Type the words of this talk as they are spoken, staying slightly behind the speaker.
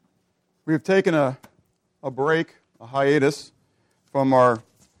We've taken a break, a hiatus from our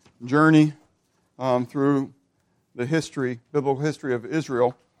journey through the biblical history of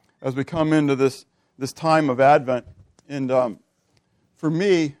Israel as we come into this time of Advent. And for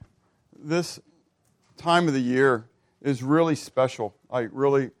me, this time of the year is really special. I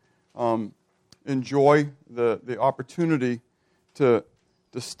really enjoy the opportunity to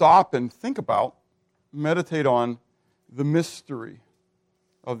stop and think about, meditate on the mystery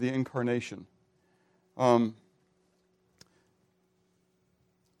of the incarnation.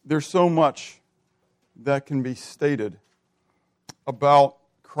 There's so much that can be stated about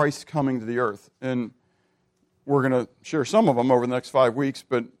Christ coming to the earth, and we're going to share some of them over the next 5 weeks.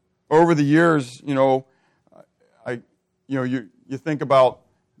 But over the years, you think about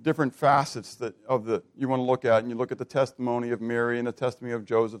different facets you want to look at, and you look at the testimony of Mary and the testimony of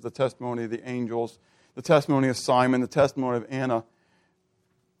Joseph, the testimony of the angels, the testimony of Simon, the testimony of Anna.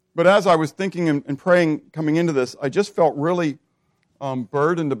 But as I was thinking and praying coming into this, I just felt really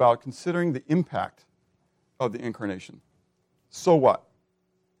burdened about considering the impact of the incarnation. So what?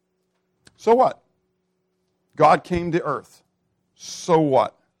 So what? God came to earth. So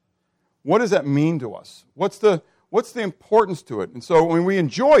what? What does that mean to us? What's the importance to it? And so when we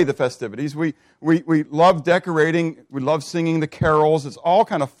enjoy the festivities, we love decorating, we love singing the carols. It's all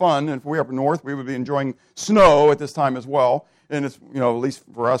kind of fun. And if we were up north, we would be enjoying snow at this time as well. And it's, at least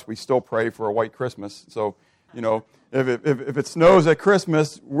for us, we still pray for a white Christmas. So, if it snows at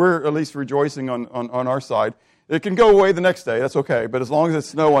Christmas, we're at least rejoicing on our side. It can go away the next day. That's okay. But as long as it's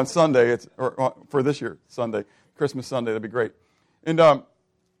snow on Sunday, for this year, Sunday, Christmas Sunday, that'd be great. And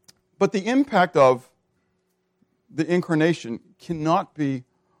but the impact of the incarnation cannot be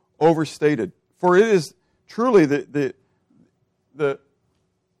overstated, for it is truly the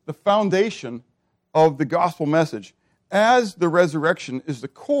foundation of the gospel message. As the resurrection is the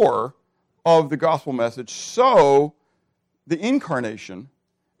core of the gospel message, so the incarnation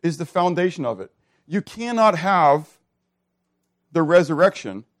is the foundation of it. You cannot have the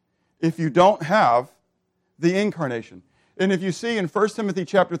resurrection if you don't have the incarnation. And if you see in 1 Timothy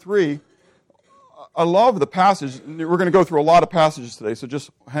chapter 3, I love the passage. We're going to go through a lot of passages today, so just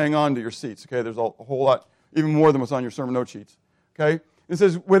hang on to your seats, okay? There's a whole lot, even more than what's on your sermon note sheets, okay? It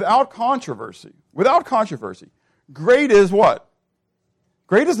says, without controversy, great is what?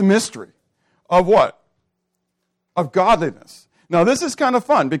 Great is the mystery of what? Of godliness. Now, this is kind of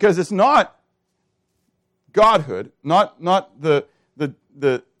fun because it's not godhood, not the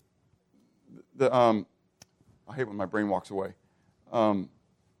I hate when my brain walks away.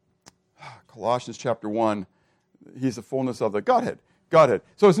 Colossians chapter 1, he's the fullness of the Godhead.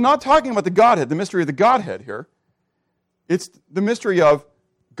 So it's not talking about the Godhead, the mystery of the Godhead here. It's the mystery of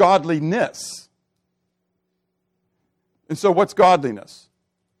godliness. And so what's godliness?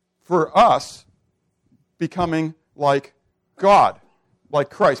 For us, becoming like God, like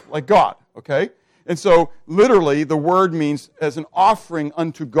Christ, like God, okay? And so literally the word means as an offering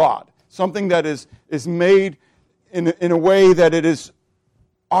unto God, something that is made in a way that it is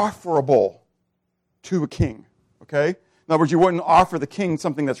offerable to a king, okay? In other words, you wouldn't offer the king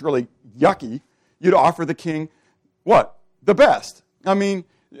something that's really yucky. You'd offer the king what? The best. I mean,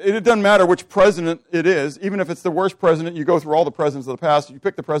 it doesn't matter which president it is. Even if it's the worst president, you go through all the presidents of the past, you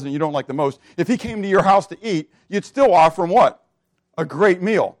pick the president you don't like the most. If he came to your house to eat, you'd still offer him what? A great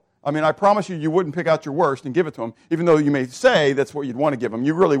meal. I mean, I promise you wouldn't pick out your worst and give it to him, even though you may say that's what you'd want to give him.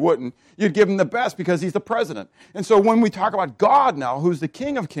 You really wouldn't. You'd give him the best because he's the president. And so when we talk about God now, who's the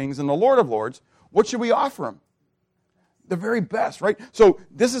King of Kings and the Lord of Lords, what should we offer him? The very best, right? So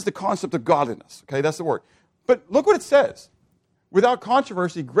this is the concept of godliness, okay? That's the word. But look what it says. Without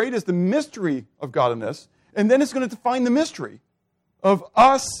controversy, great is the mystery of godliness, and then it's going to define the mystery of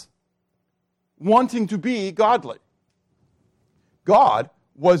us wanting to be godly. God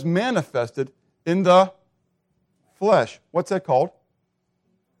was manifested in the flesh. What's that called?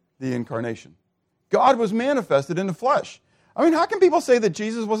 The incarnation. God was manifested in the flesh. I mean, how can people say that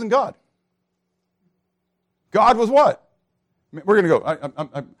Jesus wasn't God? God was what? We're going to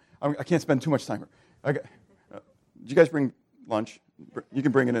go. I can't spend too much time here. Did you guys bring lunch? You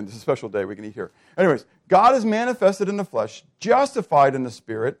can bring it in. It's a special day. We can eat here. Anyways, God is manifested in the flesh, justified in the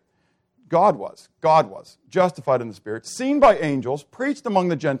Spirit. God was justified in the Spirit, seen by angels, preached among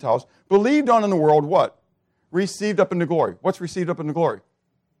the Gentiles, believed on in the world, what? Received up into glory. What's received up into glory?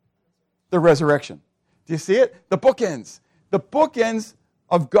 The resurrection. Do you see it? The bookends. The bookends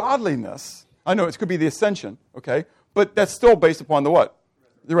of godliness. I know it could be the ascension, okay? But that's still based upon the what?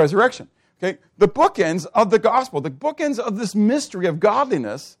 The resurrection. Okay? The bookends of the gospel, the bookends of this mystery of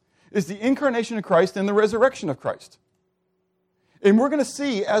godliness is the incarnation of Christ and the resurrection of Christ. And we're going to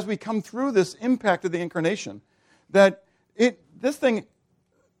see as we come through this impact of the incarnation that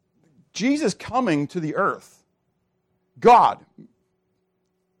Jesus coming to the earth, God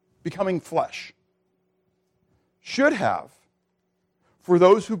becoming flesh, should have, for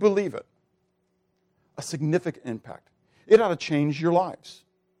those who believe it, a significant impact. It ought to change your lives.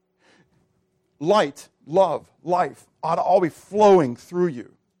 Light, love, life ought to all be flowing through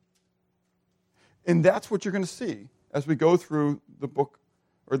you. And that's what you're going to see as we go through the book,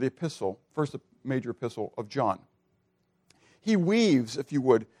 or the epistle, first major epistle of John. He weaves, if you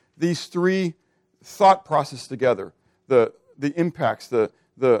would, these three thought processes together: the impacts, the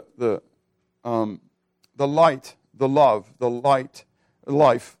light, the love, the light,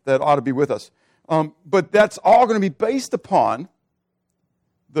 life that ought to be with us. But that's all going to be based upon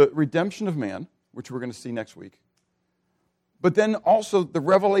the redemption of man, which we're going to see next week. But then also the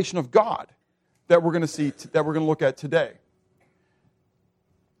revelation of God that we're going to see, that we're going to look at today.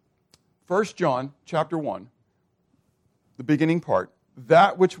 1 John chapter 1, the beginning part,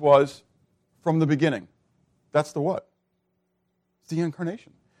 that which was from the beginning. That's the what? It's the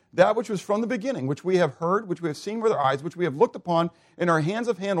incarnation. That which was from the beginning, which we have heard, which we have seen with our eyes, which we have looked upon, and our hands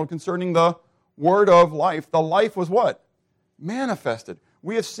have handled concerning the word of life. The life was what? Manifested.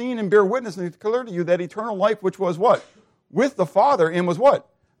 We have seen and bear witness and declare to you that eternal life, which was what? With the Father, and was what?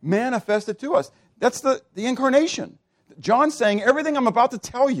 Manifested to us. That's the incarnation. John's saying everything I'm about to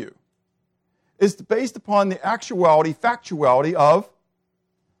tell you is based upon the factuality of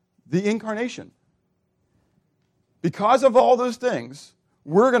the incarnation. Because of all those things,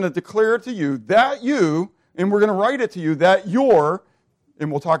 we're going to declare to you that you, and we're going to write it to you that you're,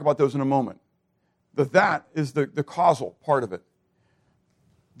 and we'll talk about those in a moment, that is the causal part of it.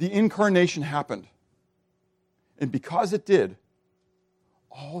 The incarnation happened. And because it did,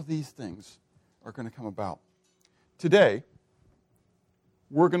 all these things are going to come about. Today,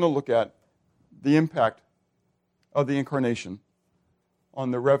 we're going to look at the impact of the incarnation on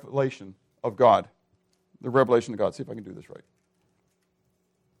the revelation of God. The revelation of God. See if I can do this right.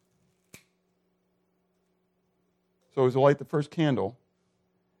 So as we light the first candle,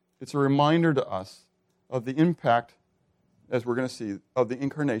 it's a reminder to us of the impact, as we're going to see, of the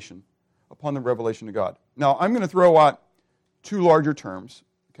incarnation upon the revelation of God. Now, I'm going to throw out two larger terms,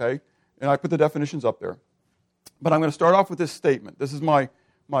 okay? And I put the definitions up there. But I'm going to start off with this statement. This is my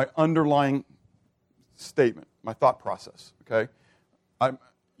underlying statement, my thought process, okay?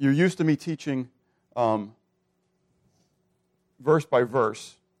 You're used to me teaching verse by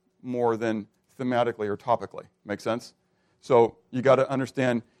verse more than thematically or topically. Make sense? So you got to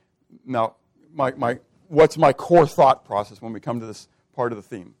understand now what's my core thought process when we come to this part of the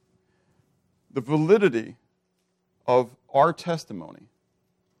theme. The validity of our testimony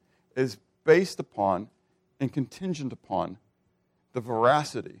is based upon and contingent upon the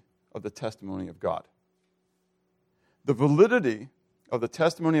veracity of the testimony of God. The validity of the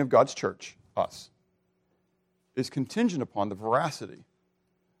testimony of God's church, us, is contingent upon the veracity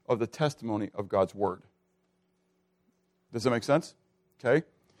of the testimony of God's word. Does that make sense? Okay?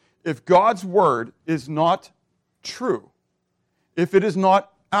 If God's word is not true, if it is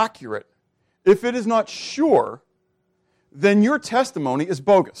not accurate, if it is not sure, then your testimony is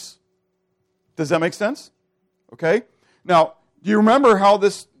bogus. Does that make sense? Okay? Now, do you remember how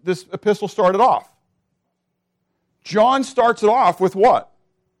this epistle started off? John starts it off with what?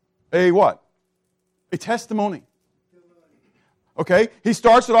 A what? A testimony. Okay? He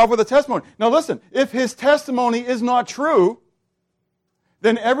starts it off with a testimony. Now listen, if his testimony is not true,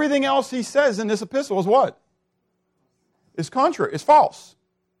 then everything else he says in this epistle is what? Is contrary, is false.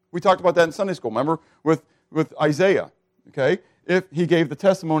 We talked about that in Sunday school, remember? With Isaiah. Okay? If he gave the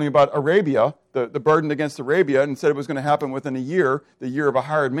testimony about Arabia, the burden against Arabia, and said it was going to happen within a year, the year of a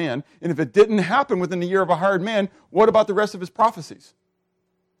hired man, and if it didn't happen within the year of a hired man, what about the rest of his prophecies?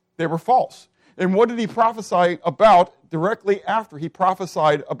 They were false. And what did he prophesy about directly after he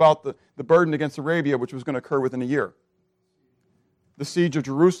prophesied about the burden against Arabia, which was going to occur within a year? The siege of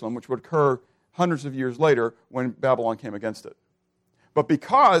Jerusalem, which would occur hundreds of years later when Babylon came against it. But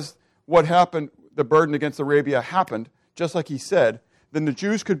because what happened, the burden against Arabia happened, just like he said, then the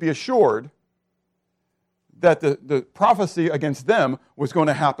Jews could be assured that the prophecy against them was going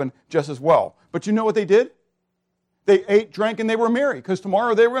to happen just as well. But you know what they did? They ate, drank, and they were merry, because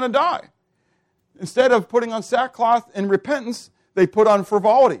tomorrow they were going to die. Instead of putting on sackcloth and repentance, they put on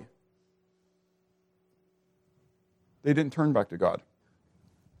frivolity. They didn't turn back to God.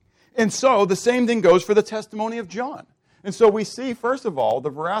 And so the same thing goes for the testimony of John. And so we see, first of all, the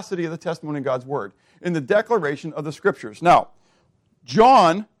veracity of the testimony of God's word in the declaration of the Scriptures. Now,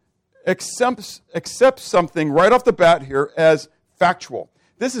 John accepts something right off the bat here as factual.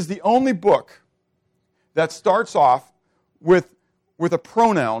 This is the only book that starts off with a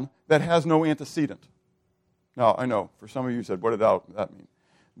pronoun that has no antecedent. Now, I know, for some of you said, what did that mean?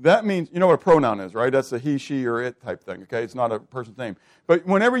 That means, you know what a pronoun is, right? That's a he, she, or it type thing, okay? It's not a person's name. But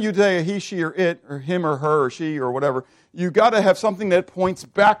whenever you say a he, she, or it, or him, or her, or she, or whatever, you got to have something that points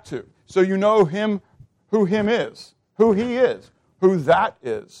back to. So you know him, who him is, who he is, who that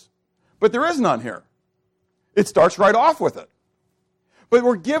is. But there is none here. It starts right off with it. But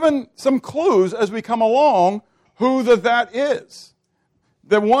we're given some clues as we come along who the that is.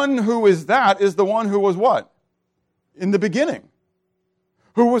 The one who is that is the one who was what? In the beginning.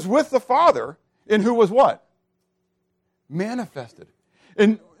 Who was with the Father, and who was what? Manifested.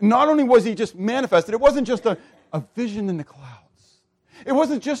 And not only was he just manifested, it wasn't just a vision in the clouds. It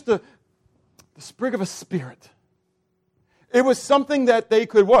wasn't just the sprig of a spirit. It was something that they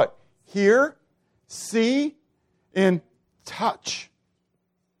could what? Hear, see, and touch.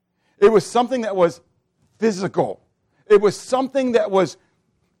 It was something that was physical. It was something that was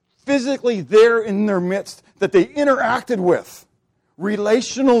physically there in their midst that they interacted with.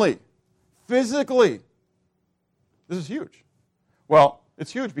 Relationally, physically. This is huge. Well,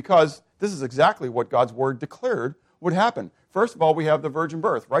 it's huge because this is exactly what God's Word declared would happen. First of all, we have the virgin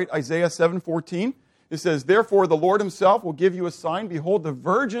birth, right? Isaiah 7:14. It says, "Therefore the Lord himself will give you a sign. Behold, the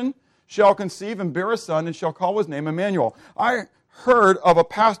virgin shall conceive and bear a son, and shall call his name Emmanuel." I heard of a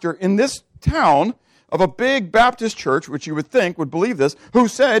pastor in this town of a big Baptist church, which you would think would believe this, who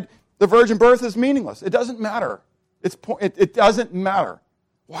said the virgin birth is meaningless. It doesn't matter. It doesn't matter.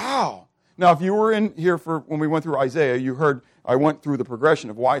 Wow. Now, if you were in here for when we went through Isaiah, you heard I went through the progression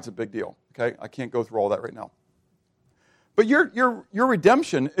of why it's a big deal. Okay, I can't go through all that right now. But your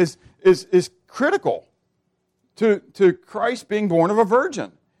redemption is critical to Christ being born of a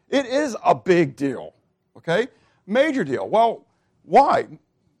virgin. It is a big deal. Okay, major deal. Well, why?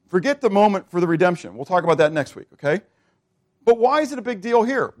 Forget the moment for the redemption. We'll talk about that next week. Okay, but why is it a big deal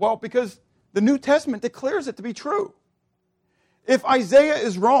here? Well, because the New Testament declares it to be true. If Isaiah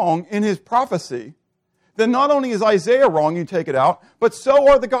is wrong in his prophecy, then not only is Isaiah wrong, you take it out, but so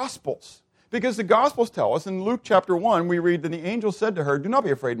are the Gospels. Because the Gospels tell us, in Luke chapter 1, we read that the angel said to her, "Do not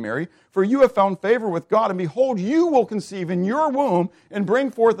be afraid, Mary, for you have found favor with God, and behold, you will conceive in your womb and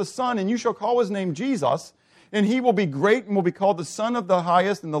bring forth a son, and you shall call his name Jesus. And he will be great and will be called the Son of the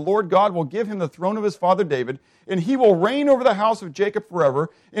Highest, and the Lord God will give him the throne of his father David, and he will reign over the house of Jacob forever,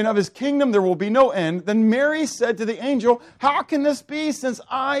 and of his kingdom there will be no end." Then Mary said to the angel, "How can this be, since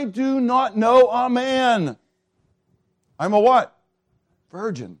I do not know a man?" I'm a what?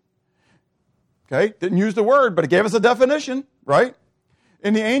 Virgin. Okay, didn't use the word, but it gave us a definition, right?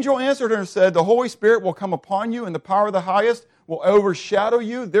 And the angel answered her and said, "The Holy Spirit will come upon you, and the power of the Highest will overshadow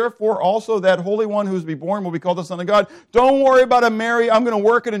you. Therefore, also that Holy One who is to be born will be called the Son of God." Don't worry about it, Mary. I'm going to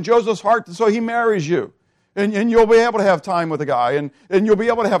work it in Joseph's heart so he marries you. And you'll be able to have time with a guy, and you'll be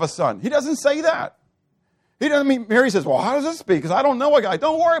able to have a son. He doesn't say that. He doesn't mean, Mary says, "Well, how does this speak? Because I don't know a guy."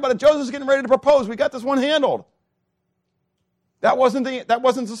 Don't worry about it. Joseph's getting ready to propose. We got this one handled. That wasn't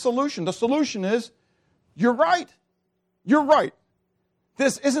the solution. The solution is, you're right. You're right.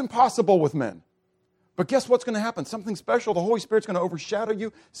 This isn't possible with men. But guess what's going to happen? Something special. The Holy Spirit's going to overshadow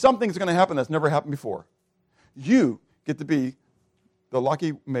you. Something's going to happen that's never happened before. You get to be the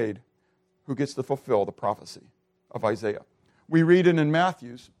lucky maid who gets to fulfill the prophecy of Isaiah. We read it in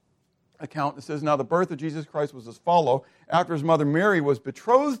Matthew's account. It says, "Now the birth of Jesus Christ was as follow. After his mother Mary was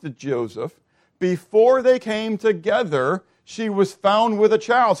betrothed to Joseph, before they came together, she was found with a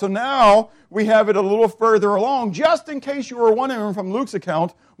child." So now we have it a little further along, just in case you were wondering from Luke's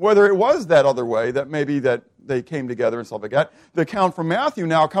account whether it was that other way, that maybe that they came together and stuff like that. The account from Matthew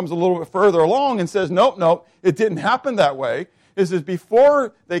now comes a little bit further along and says, nope, it didn't happen that way. It says,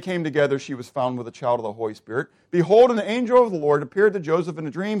 "Before they came together, she was found with a child of the Holy Spirit. Behold, an angel of the Lord appeared to Joseph in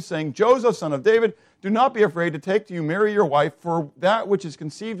a dream, saying, 'Joseph, son of David, do not be afraid to take to you Mary your wife, for that which is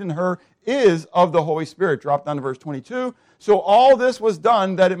conceived in her is of the Holy Spirit.'" Drop down to verse 22. "So all this was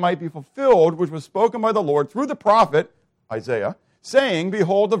done that it might be fulfilled, which was spoken by the Lord through the prophet Isaiah, saying,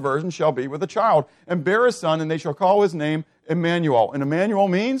 'Behold, the virgin shall be with a child, and bear a son, and they shall call his name Emmanuel.'" And Emmanuel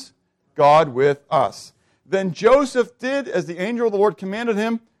means God with us. "Then Joseph did as the angel of the Lord commanded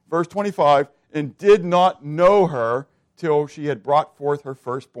him," verse 25, "and did not know her till she had brought forth her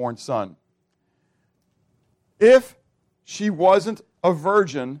firstborn son." If she wasn't a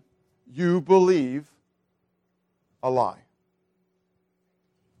virgin, you believe a lie.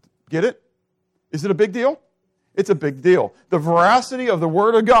 Get it? Is it a big deal? It's a big deal. The veracity of the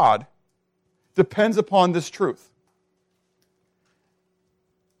Word of God depends upon this truth.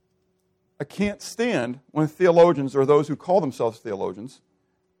 I can't stand when theologians or those who call themselves theologians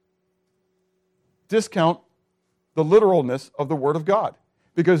discount the literalness of the Word of God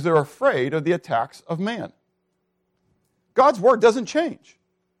because they're afraid of the attacks of man. God's Word doesn't change.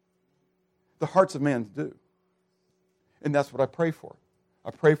 The hearts of man do. And that's what I pray for. I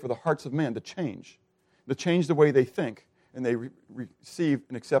pray for the hearts of man to change the way they think, and they receive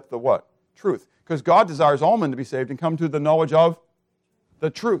and accept the what? Truth. Because God desires all men to be saved and come to the knowledge of the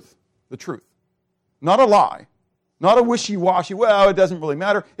truth. The truth. Not a lie. Not a wishy-washy, well, it doesn't really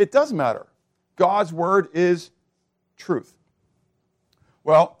matter. It does matter. God's Word is truth.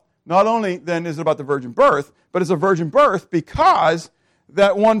 Well, not only then is it about the virgin birth, but it's a virgin birth because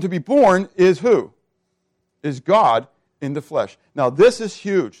that one to be born is who? Is God in the flesh. Now, this is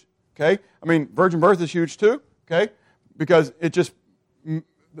huge, okay? I mean, virgin birth is huge too, okay? Because it just, the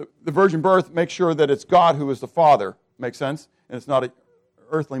virgin birth makes sure that it's God who is the Father, makes sense? And it's not an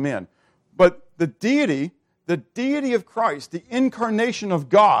earthly man. But the deity of Christ, the incarnation of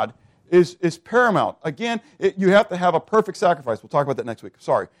God, is paramount. Again, you have to have a perfect sacrifice. We'll talk about that next week.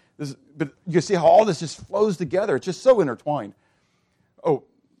 Sorry. But you see how all this just flows together. It's just so intertwined. Oh,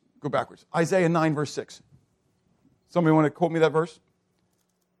 go backwards. Isaiah 9, verse 6. Somebody want to quote me that verse?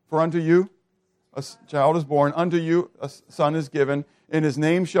 For unto you a child is born, unto you a son is given, and his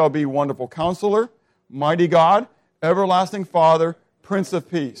name shall be Wonderful Counselor, Mighty God, Everlasting Father, Prince of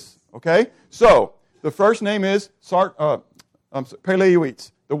Peace. Okay? So, the first name is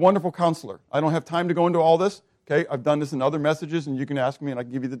Peleuites, the Wonderful Counselor. I don't have time to go into all this. Okay? I've done this in other messages, and you can ask me, and I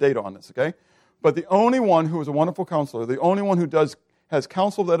can give you the data on this. Okay? But the only one who is a wonderful counselor, the only one who has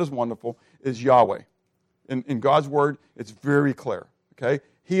counsel that is wonderful is Yahweh. In God's Word, it's very clear. Okay?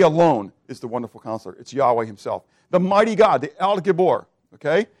 He alone is the wonderful counselor. It's Yahweh himself. The mighty God, the El Gibor.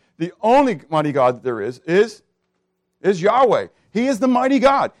 Okay? The only mighty God that there is Yahweh. He is the mighty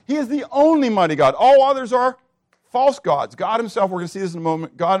God. He is the only mighty God. All others are false gods. God himself, we're going to see this in a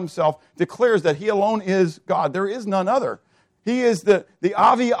moment, God himself declares that he alone is God. There is none other. He is the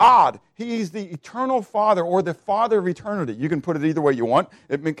Avi Ad. He is the eternal Father or the Father of eternity. You can put it either way you want.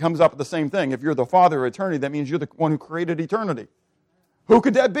 It comes up with the same thing. If you're the Father of eternity, that means you're the one who created eternity. Who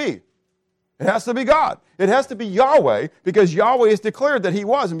could that be? It has to be God. It has to be Yahweh because Yahweh has declared that he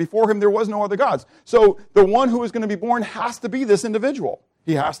was, and before him there was no other gods. So the one who is going to be born has to be this individual.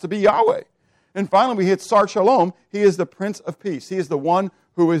 He has to be Yahweh. And finally we hit Sar Shalom. He is the Prince of Peace. He is the one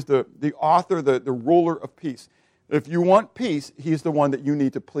who is the author, the ruler of peace. If you want peace, he's the one that you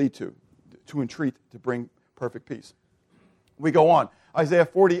need to plead to entreat, to bring perfect peace. We go on. Isaiah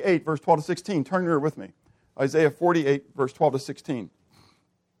 48, verse 12 to 16. Turn here with me. Isaiah 48, verse 12 to 16.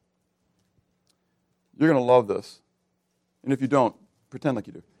 You're going to love this. And if you don't, pretend like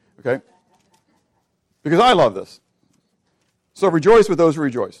you do. Okay? Because I love this. So rejoice with those who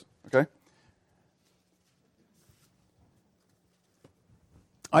rejoice. Okay?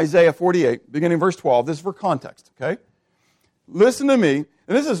 Isaiah 48, beginning verse 12. This is for context, okay? Listen to me,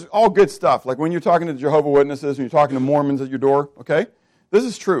 and this is all good stuff, like when you're talking to Jehovah's Witnesses, when you're talking to Mormons at your door, okay? This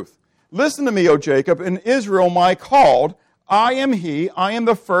is truth. Listen to me, O Jacob, and Israel my called. I am he, I am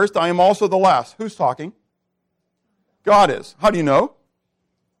the first, I am also the last. Who's talking? God is. How do you know?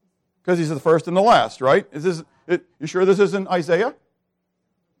 Because he's the first and the last, right? You sure this isn't Isaiah?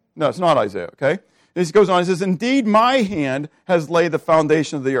 No, it's not Isaiah, okay? And he goes on, he says, indeed, my hand has laid the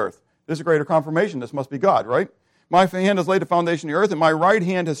foundation of the earth. This is a greater confirmation. This must be God, right? My hand has laid the foundation of the earth, and my right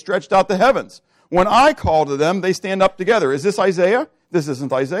hand has stretched out the heavens. When I call to them, they stand up together. Is this Isaiah? This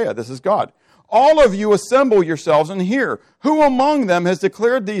isn't Isaiah. This is God. All of you assemble yourselves and hear. Who among them has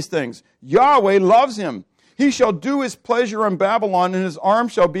declared these things? Yahweh loves him. He shall do his pleasure on Babylon, and his arm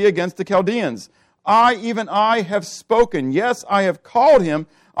shall be against the Chaldeans. I, even I, have spoken. Yes, I have called him.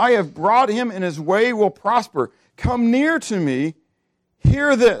 I have brought him, and his way will prosper. Come near to me.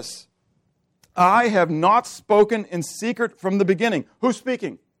 Hear this. I have not spoken in secret from the beginning. Who's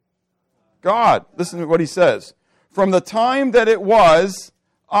speaking? God. Listen to what he says. From the time that it was,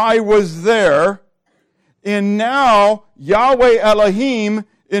 I was there. And now, Yahweh Elohim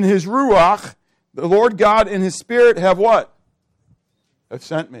in his Ruach, the Lord God in his Spirit have what? Have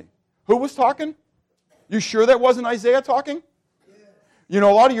sent me. Who was talking? You sure that wasn't Isaiah talking? You know,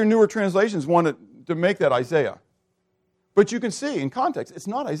 a lot of your newer translations wanted to make that Isaiah. But you can see in context, it's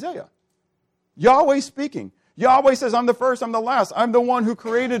not Isaiah. Yahweh speaking. Yahweh says, I'm the first, I'm the last. I'm the one who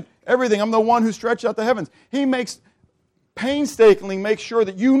created everything. I'm the one who stretched out the heavens. He painstakingly makes sure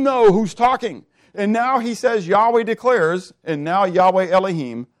that you know who's talking. And now he says, Yahweh declares, and now Yahweh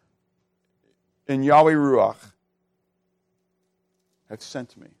Elohim and Yahweh Ruach have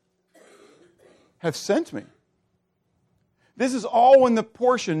sent me. Have sent me. This is all in the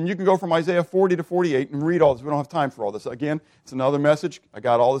portion. You can go from Isaiah 40 to 48 and read all this. We don't have time for all this. Again, it's another message. I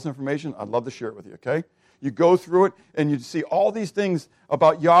got all this information. I'd love to share it with you, okay? You go through it, and you see all these things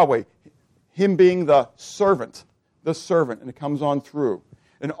about Yahweh, Him being the servant, and it comes on through.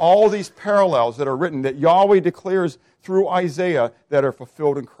 And all these parallels that are written that Yahweh declares through Isaiah that are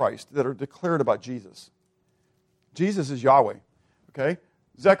fulfilled in Christ, that are declared about Jesus. Jesus is Yahweh, okay?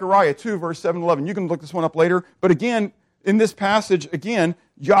 Zechariah 2, verse 7 and 11. You can look this one up later. But again, in this passage, again,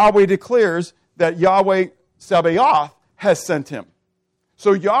 Yahweh declares that Yahweh Sabaoth has sent him.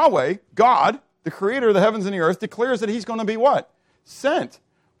 So Yahweh, God, the creator of the heavens and the earth, declares that He's going to be what? Sent.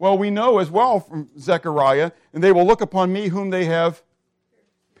 Well, we know as well from Zechariah, and they will look upon me whom they have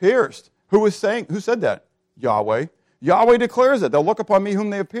pierced. Who said that? Yahweh. Yahweh declares it. They'll look upon me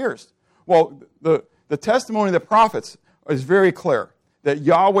whom they have pierced. Well, the testimony of the prophets is very clear that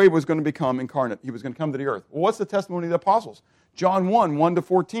Yahweh was going to become incarnate. He was going to come to the earth. Well, what's the testimony of the apostles? John 1, 1 to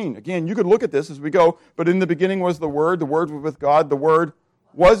 14. Again, you could look at this as we go, but in the beginning was the Word was with God, the Word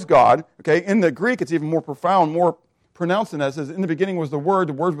was God. Okay, in the Greek, it's even more profound, more pronounced than that. It says, in the beginning was the Word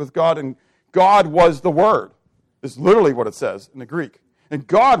was with God, and God was the Word. It's literally what it says in the Greek. And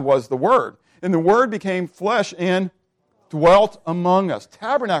God was the Word. And the Word became flesh and dwelt among us.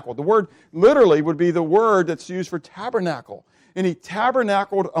 Tabernacle. The word literally would be the word that's used for tabernacle. And He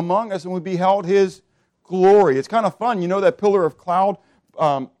tabernacled among us, and we beheld His glory. It's kind of fun. You know that pillar of cloud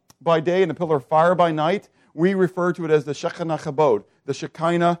by day and the pillar of fire by night? We refer to it as the Shekinah Chabod, the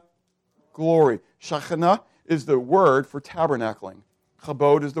Shekinah glory. Shekinah is the word for tabernacling.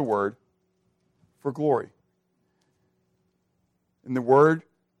 Chabod is the word for glory. And the word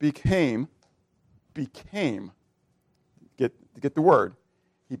became, get the word,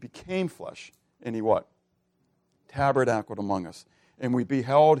 He became flesh. And He what? Tabernacled among us. And we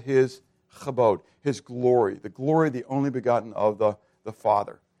beheld His chabod, His glory, the glory of the only begotten of the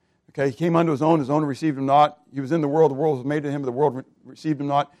Father. Okay, He came unto His own received Him not. He was in the world was made to Him, but the world received Him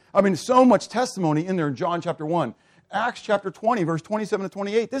not. I mean, so much testimony in there in John chapter 1. Acts chapter 20, verse 27 to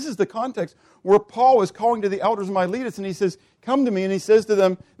 28. This is the context where Paul is calling to the elders of Miletus, and he says, come to me, and he says to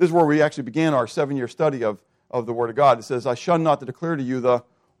them, this is where we actually began our 7-year study of the Word of God. It says, I shun not to declare to you the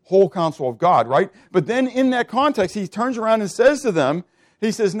whole counsel of God, right? But then in that context, he turns around and says to them,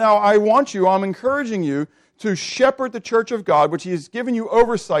 he says, now I'm encouraging you to shepherd the church of God, which He has given you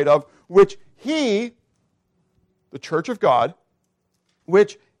oversight of, which He, the church of God,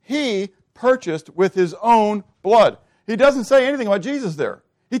 which He purchased with His own blood. He doesn't say anything about Jesus there.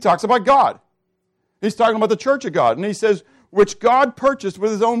 He talks about God. He's talking about the church of God. And he says, which God purchased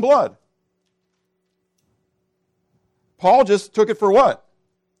with His own blood. Paul just took it for what?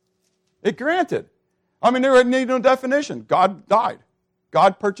 It granted. I mean, there needed no definition. God died.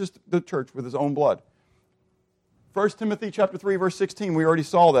 God purchased the church with His own blood. 1 Timothy chapter 3, verse 16, we already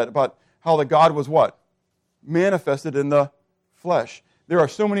saw that, about how that God was what? Manifested in the flesh. There are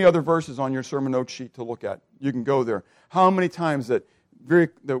so many other verses on your sermon note sheet to look at. You can go there. How many times that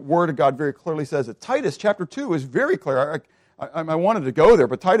the Word of God very clearly says it. Titus chapter 2 is very clear. I wanted to go there,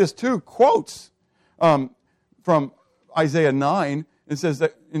 but Titus 2 quotes from Isaiah 9. It says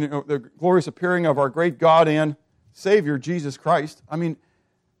that the glorious appearing of our great God and Savior, Jesus Christ. I mean,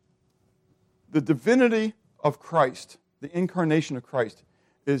 the divinity of Christ, the incarnation of Christ,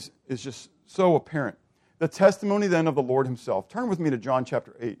 is just so apparent. The testimony then of the Lord Himself. Turn with me to John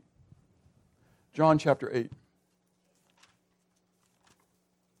chapter 8. John chapter 8.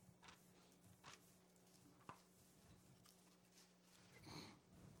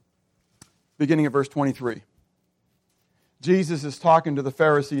 Beginning at verse 23. Jesus is talking to the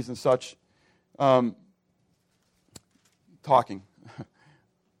Pharisees and such,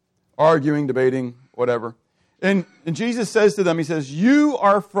 arguing, debating, whatever. And Jesus says to them, He says, you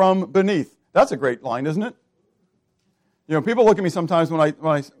are from beneath. That's a great line, isn't it? You know, people look at me sometimes when I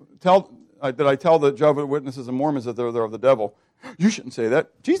tell the Jehovah's Witnesses and Mormons that they're of the devil. You shouldn't say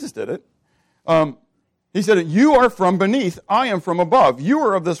that. Jesus did it. He said, you are from beneath, I am from above. You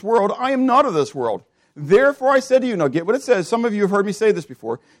are of this world, I am not of this world. Therefore I said to you, now get what it says. Some of you have heard me say this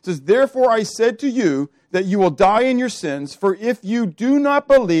before. It says, therefore I said to you that you will die in your sins, for if you do not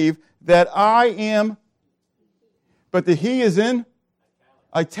believe that I am, but the He is in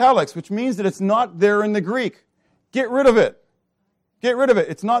italics, which means that it's not there in the Greek. Get rid of it. Get rid of it.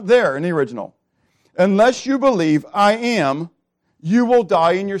 It's not there in the original. Unless you believe I am, you will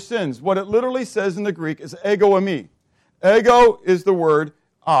die in your sins. What it literally says in the Greek is ego eimi. Ego is the word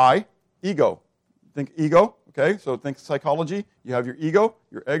I, ego. Think ego, okay? So think psychology. You have your ego,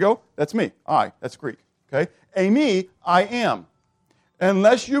 your ego. That's me. I, that's Greek, okay? Eimi, I am.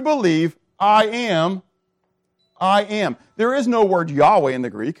 Unless you believe I am, I am. There is no word Yahweh in the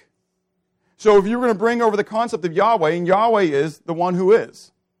Greek. So if you're going to bring over the concept of Yahweh, and Yahweh is the one who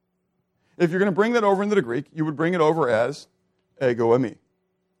is. If you're going to bring that over into the Greek, you would bring it over as ego eimi.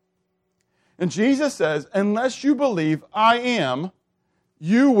 And Jesus says, unless you believe I am,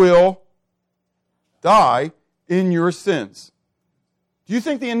 you will die in your sins. Do you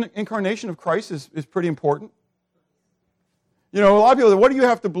think the incarnation of Christ is pretty important? You know, a lot of people say, what do you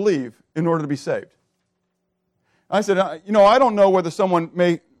have to believe in order to be saved? I said, I don't know whether someone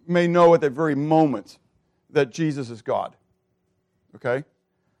may know at that very moment that Jesus is God. Okay?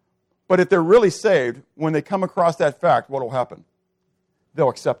 But if they're really saved, when they come across that fact, what will happen? They'll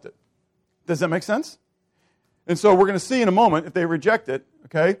accept it. Does that make sense? And so we're going to see in a moment, if they reject it,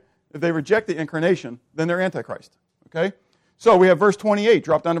 okay? If they reject the incarnation, then they're Antichrist. Okay? So we have verse 28.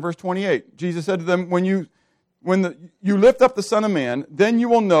 Drop down to verse 28. Jesus said to them, when you lift up the Son of Man, then you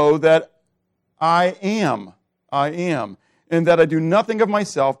will know that I am, and that I do nothing of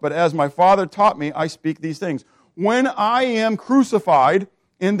myself, but as my Father taught me, I speak these things. When I am crucified,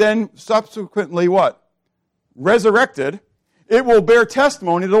 and then subsequently what? Resurrected, it will bear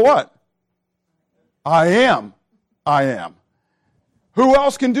testimony to what? I am. Who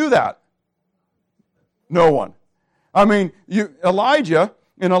else can do that? No one. I mean, Elijah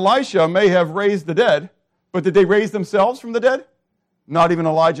and Elisha may have raised the dead, but did they raise themselves from the dead? Not even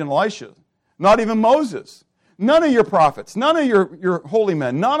Elijah and Elisha. Not even Moses. None of your prophets, none of your holy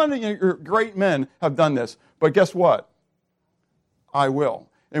men, none of your great men have done this. But guess what? I will.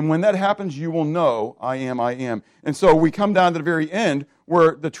 And when that happens, you will know I am. And so we come down to the very end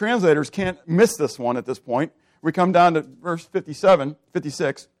where the translators can't miss this one at this point. We come down to verse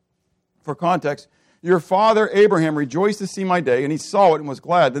 56, for context. Your father Abraham rejoiced to see my day, and he saw it and was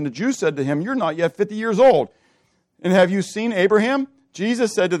glad. Then the Jews said to him, you're not yet 50 years old. And have you seen Abraham?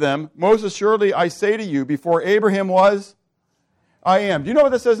 Jesus said to them, most assuredly I say to you, before Abraham was, I am. Do you know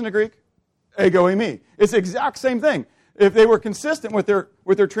what this says in the Greek? Ego eimi. It's the exact same thing. If they were consistent with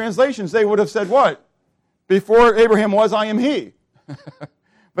their translations, they would have said what? Before Abraham was, I am he.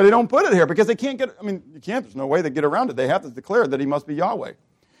 But they don't put it here because they can't there's no way they get around it. They have to declare that he must be Yahweh.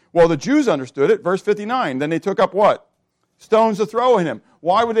 Well, the Jews understood it. Verse 59, then they took up what? Stones to throw at him.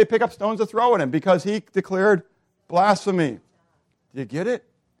 Why would they pick up stones to throw at him? Because he declared blasphemy. Do you get it?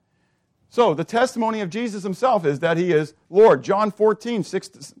 So the testimony of Jesus himself is that he is Lord. John 14, 6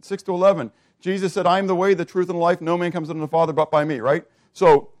 to 11. Jesus said, I am the way, the truth, and the life. No man comes unto the Father but by me, right?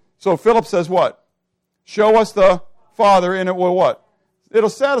 So Philip says what? Show us the Father and it will what? It'll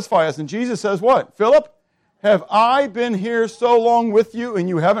satisfy us. And Jesus says what? Philip, have I been here so long with you and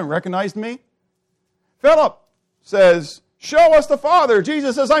you haven't recognized me? Philip says, show us the Father.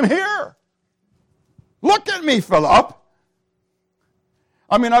 Jesus says, I'm here. Look at me, Philip.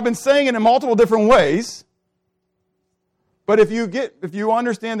 I've been saying it in multiple different ways. But if you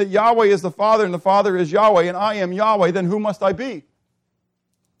understand that Yahweh is the Father and the Father is Yahweh and I am Yahweh, then who must I be?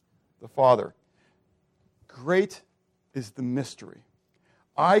 The Father. Great is the mystery.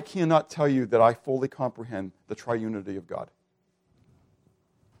 I cannot tell you that I fully comprehend the triunity of God.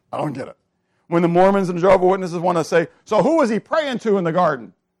 I don't get it. When the Mormons and Jehovah's Witnesses want to say, so who was he praying to in the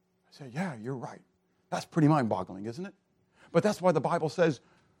garden? I say, yeah, you're right. That's pretty mind-boggling, isn't it? But that's why the Bible says,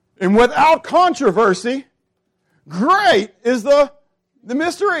 and without controversy, great is the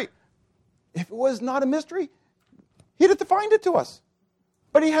mystery. If it was not a mystery, he'd have defined it to us.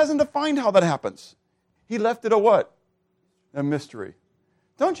 But he hasn't defined how that happens. He left it a what? A mystery.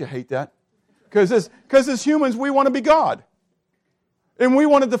 Don't you hate that? Because as humans, we want to be God. And we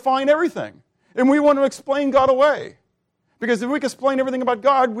want to define everything. And we want to explain God away. Because if we could explain everything about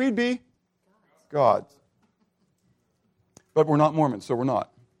God, we'd be gods. But we're not Mormons, so we're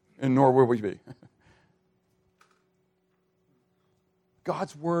not. And nor will we be.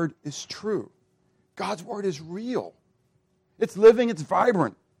 God's Word is true. God's Word is real. It's living, it's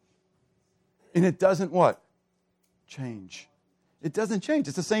vibrant. And it doesn't what? Change. It doesn't change.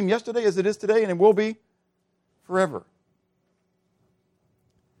 It's the same yesterday as it is today, and it will be forever.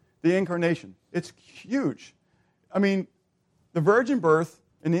 The incarnation. It's huge. The virgin birth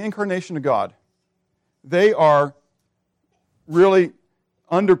and the incarnation of God, they are really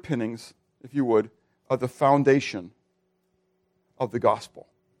underpinnings, if you would, of the foundation of the gospel.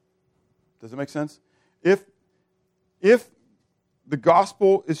 Does it make sense? If the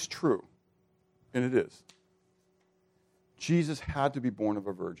gospel is true, and it is, Jesus had to be born of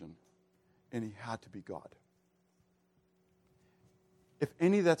a virgin, and he had to be God. If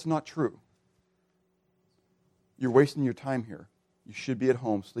any of that's not true, you're wasting your time here. You should be at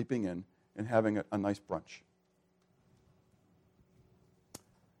home sleeping in and having a nice brunch.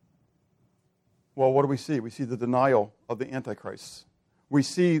 Well, what do we see? We see the denial of the Antichrists. We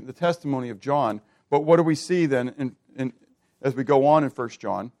see the testimony of John, but what do we see then as we go on in 1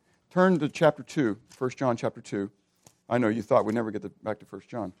 John? Turn to chapter 2, 1 John chapter 2. I know you thought we'd never get back to 1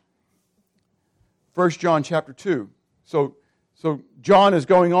 John. 1 John chapter 2. So John is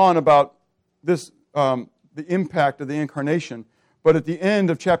going on about this, the impact of the incarnation. But at the end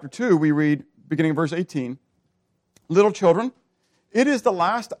of chapter 2, we read, beginning of verse 18, "Little children, it is the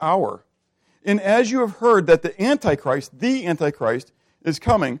last hour. And as you have heard that the Antichrist, is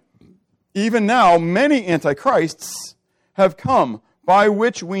coming, even now many Antichrists have come, by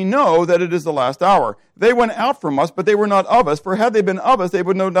which we know that it is the last hour. They went out from us, but they were not of us. For had they been of us, they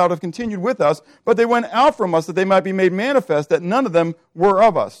would no doubt have continued with us. But they went out from us that they might be made manifest that none of them were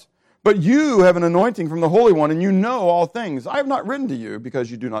of us. But you have an anointing from the Holy One, and you know all things. I have not written to you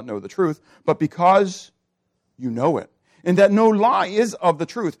because you do not know the truth, but because you know it, and that no lie is of the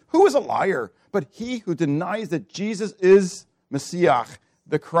truth. Who is a liar but he who denies that Jesus is Messiah,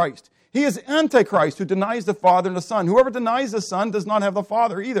 the Christ? He is Antichrist who denies the Father and the Son. Whoever denies the Son does not have the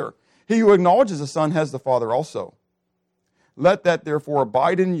Father either. He who acknowledges the Son has the Father also. Let that therefore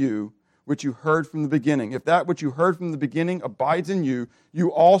abide in you, which you heard from the beginning. If that which you heard from the beginning abides in you,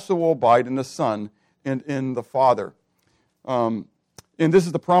 you also will abide in the Son and in the Father. And this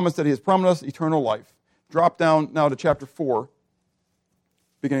is the promise that he has promised us, eternal life. Drop down now to chapter 4,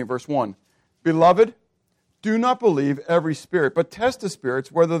 beginning at verse 1. Beloved, do not believe every spirit, but test the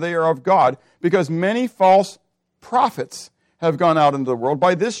spirits whether they are of God, because many false prophets have gone out into the world.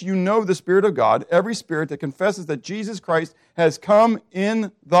 By this you know the Spirit of God. Every spirit that confesses that Jesus Christ has come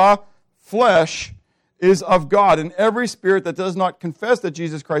in the flesh is of God, and every spirit that does not confess that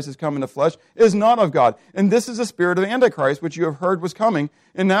Jesus Christ has come in the flesh is not of God. And this is the spirit of the Antichrist, which you have heard was coming,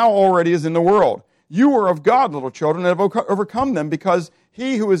 and now already is in the world. You are of God, little children, and have overcome them, because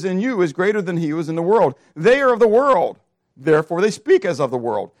he who is in you is greater than he who is in the world. They are of the world, therefore they speak as of the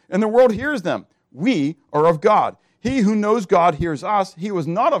world, and the world hears them. We are of God. He who knows God hears us. He who is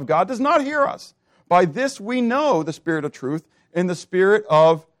not of God does not hear us. By this we know the spirit of truth and the spirit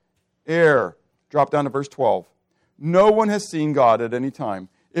of error. Drop down to verse 12. No one has seen God at any time.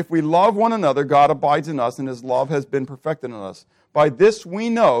 If we love one another, God abides in us, and his love has been perfected in us. By this we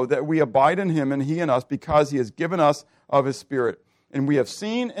know that we abide in him and he in us, because he has given us of his Spirit. And we have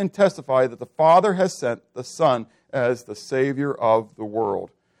seen and testified that the Father has sent the Son as the Savior of the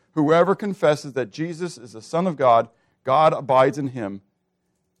world. Whoever confesses that Jesus is the Son of God, God abides in him,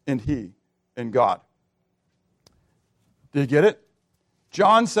 and he in God. Do you get it?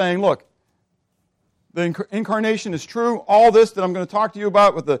 John's saying, look, the incarnation is true. All this that I'm going to talk to you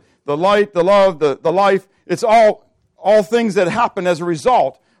about with the light, the love, the life, it's all things that happen as a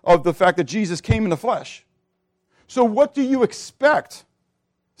result of the fact that Jesus came in the flesh. So what do you expect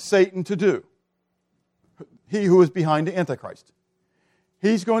Satan to do? He who is behind the Antichrist.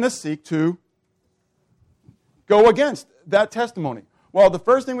 He's going to seek to go against that testimony. Well, the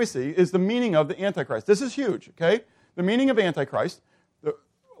first thing we see is the meaning of the Antichrist. This is huge, okay? The meaning of Antichrist. A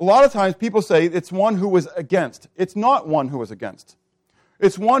lot of times people say it's one who was against. It's not one who was against.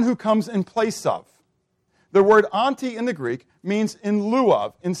 It's one who comes in place of. The word anti in the Greek means in lieu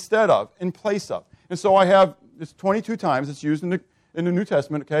of, instead of, in place of. And so I have, it's 22 times it's used in the New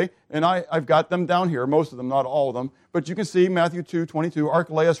Testament, okay? And I've got them down here, most of them, not all of them. But you can see Matthew 2:22,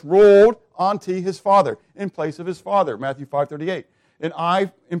 Archelaus ruled anti his father, in place of his father, Matthew 5:38. An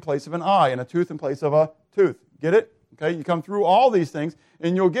eye in place of an eye, and a tooth in place of a tooth. Get it? Okay, you come through all these things,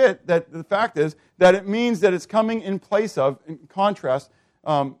 and you'll get that the fact is that it means that it's coming in place of, in contrast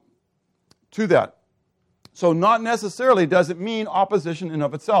to that. So not necessarily does it mean opposition in and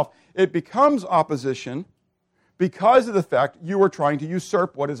of itself. It becomes opposition because of the fact you are trying to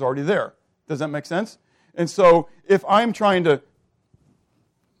usurp what is already there. Does that make sense? And so if I'm trying to,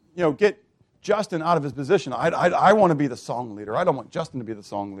 get Justin out of his position, I want to be the song leader. I don't want Justin to be the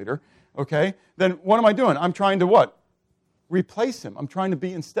song leader. Okay? Then what am I doing? I'm trying to what? Replace him. I'm trying to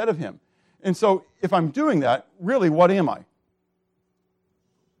be instead of him. And so if I'm doing that, really, what am I?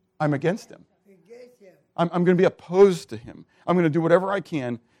 I'm against him. I'm going to be opposed to him. I'm going to do whatever I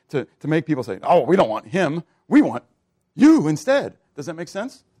can to make people say, oh, we don't want him. We want you instead. Does that make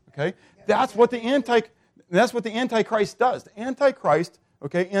sense? Okay? That's what the Antichrist does. The Antichrist,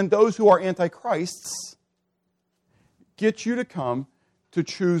 okay, and those who are Antichrists get you to come to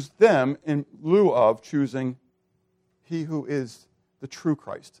choose them in lieu of choosing he who is the true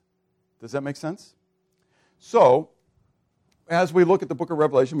Christ. Does that make sense? So, as we look at the book of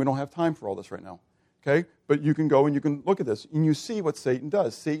Revelation, we don't have time for all this right now. Okay? But you can go and you can look at this, and you see what Satan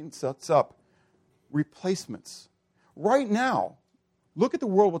does. Satan sets up replacements. Right now, look at the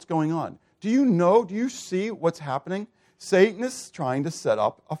world, what's going on. Do you see what's happening? Satan is trying to set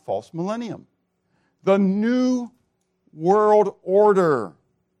up a false millennium. The new world order.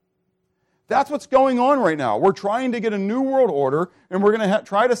 That's what's going on right now. We're trying to get a new world order, and we're going to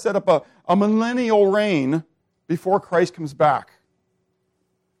try to set up a millennial reign before Christ comes back.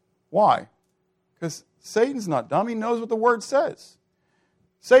 Why? Because Satan's not dumb. He knows what the Word says.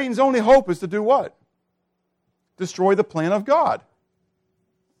 Satan's only hope is to do what? Destroy the plan of God.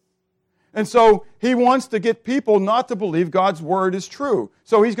 And so he wants to get people not to believe God's Word is true.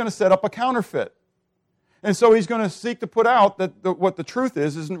 So he's going to set up a counterfeit. And so he's going to seek to put out that what the truth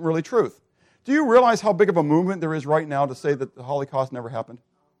is isn't really truth. Do you realize how big of a movement there is right now to say that the Holocaust never happened?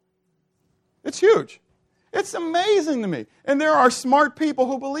 It's huge. It's amazing to me. And there are smart people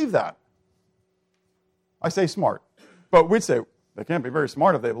who believe that. I say smart, but we'd say they can't be very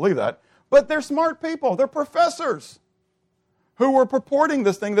smart if they believe that. But they're smart people. They're professors who were purporting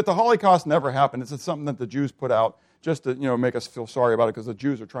this thing that the Holocaust never happened. It's something that the Jews put out just to make us feel sorry about it because the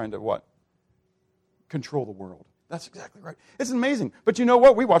Jews are trying to what? Control the world. That's exactly right. It's amazing. But you know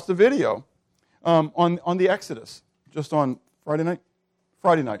what? We watched the video on the Exodus just on Friday night.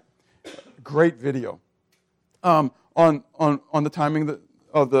 Great video on the timing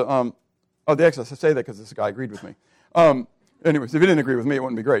of the Exodus. I say that because this guy agreed with me. Anyways, if he didn't agree with me, it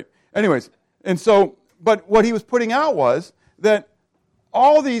wouldn't be great. Anyways, but what he was putting out was that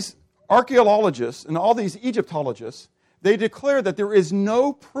all these archaeologists and all these Egyptologists, they declare that there is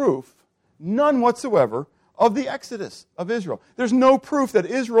no proof, none whatsoever, of the Exodus of Israel. There's no proof that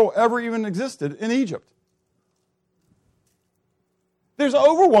Israel ever even existed in Egypt. There's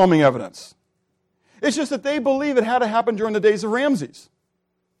overwhelming evidence. It's just that they believe it had to happen during the days of Ramses.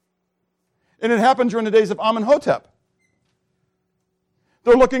 And it happened during the days of Amenhotep.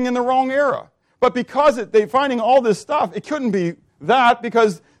 They're looking in the wrong era. But because they're finding all this stuff, it couldn't be that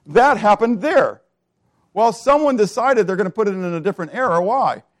because that happened there. Well, someone decided they're going to put it in a different era.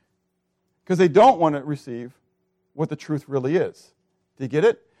 Why? Because they don't want to receive what the truth really is. Do you get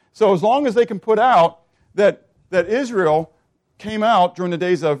it? So as long as they can put out that Israel came out during the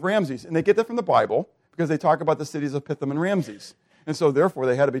days of Ramses, and they get that from the Bible because they talk about the cities of Pithom and Ramses. And so therefore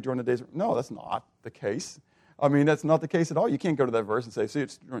they had to be during the days of... No, that's not the case. I mean, that's not the case at all. You can't go to that verse and say, see,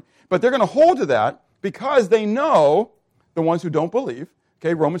 it's... But they're going to hold to that because they know, the ones who don't believe,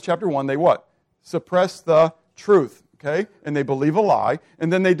 okay, Romans chapter 1, they what? Suppress the truth, okay? And they believe a lie.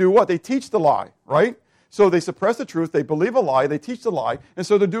 And then they do what? They teach the lie, right? So they suppress the truth, they believe a lie, they teach the lie. And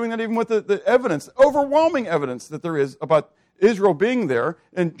so they're doing that even with the evidence, overwhelming evidence that there is about Israel being there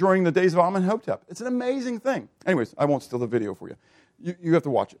and during the days of Amenhotep. It's an amazing thing. Anyways, I won't steal the video for you. You have to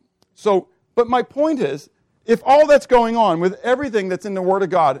watch it. So, but my point is, if all that's going on with everything that's in the Word of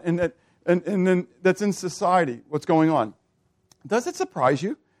God and then that's in society, what's going on, does it surprise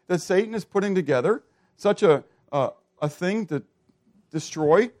you that Satan is putting together such a thing to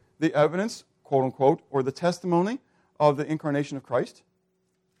destroy the evidence, quote unquote, or the testimony of the incarnation of Christ?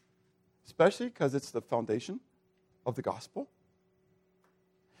 Especially because it's the foundation of the gospel.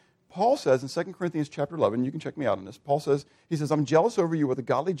 Paul says in 2 Corinthians chapter 11, you can check me out on this. Paul says, he says, I'm jealous over you with a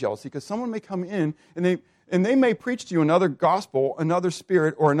godly jealousy because someone may come in and they may preach to you another gospel, another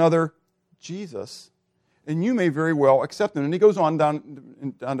spirit, or another Jesus, and you may very well accept them. And he goes on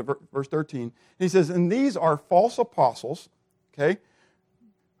down to verse 13. And he says, and these are false apostles, okay,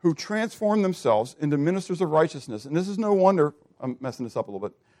 who transform themselves into ministers of righteousness. And this is no wonder, I'm messing this up a little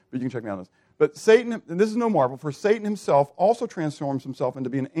bit, but you can check me out on this. But Satan, and this is no marvel, for Satan himself also transforms himself into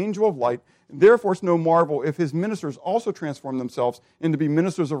be an angel of light. And therefore it's no marvel if his ministers also transform themselves into be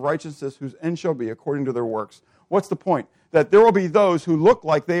ministers of righteousness, whose end shall be according to their works. What's the point? That there will be those who look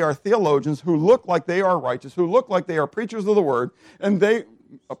like they are theologians, who look like they are righteous, who look like they are preachers of the word, and they,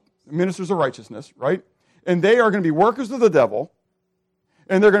 ministers of righteousness, right? And they are going to be workers of the devil,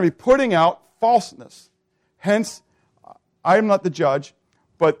 and they're going to be putting out falseness. Hence, I am not the judge,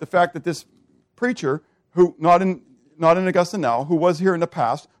 but the fact that this preacher, who not in Augusta now, who was here in the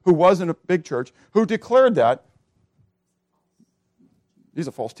past, who was in a big church, who declared that, he's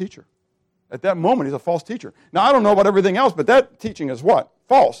a false teacher. At that moment, he's a false teacher. Now, I don't know about everything else, but that teaching is what?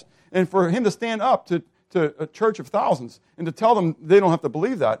 False. And for him to stand up to a church of thousands and to tell them they don't have to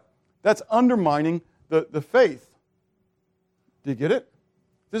believe that, that's undermining the faith. Do you get it?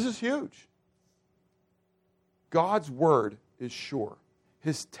 This is huge. God's word is sure.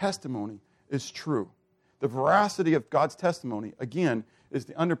 His testimony is true. The veracity of God's testimony, again, is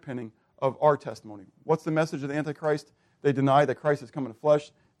the underpinning of our testimony. What's the message of the Antichrist? They deny that Christ has come in the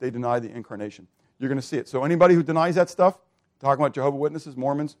flesh. They deny the incarnation. You're going to see it. So anybody who denies that stuff, talking about Jehovah's Witnesses,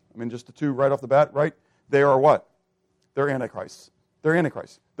 Mormons, I mean, just the two right off the bat, right? They are what? They're antichrists. They're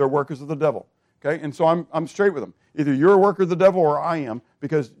antichrist. They're workers of the devil. Okay? And so I'm straight with them. Either you're a worker of the devil or I am,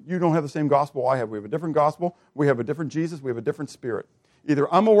 because you don't have the same gospel I have. We have a different gospel. We have a different Jesus. We have a different spirit.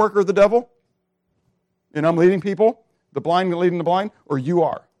 Either I'm a worker of the devil, and I'm leading people, the blind leading the blind, or you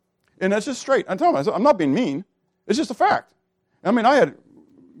are. And that's just straight. I'm telling you, I'm not being mean. It's just a fact. I mean,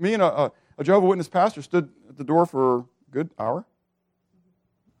 me and a Jehovah's Witness pastor stood at the door for a good hour.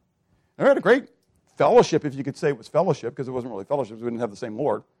 And we had a great fellowship, if you could say it was fellowship, because it wasn't really fellowship, because we didn't have the same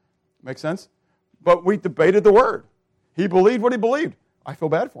Lord. Make sense? But we debated the Word. He believed what he believed. I feel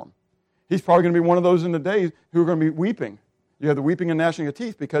bad for him. He's probably going to be one of those in the days who are going to be weeping. You have the weeping and gnashing of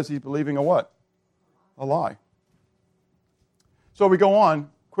teeth because he's believing a what? A lie. So we go on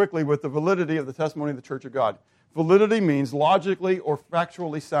quickly with the validity of the testimony of the Church of God. Validity means logically or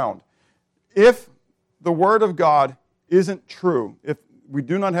factually sound. If the Word of God isn't true, if we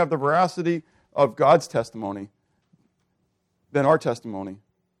do not have the veracity of God's testimony, then our testimony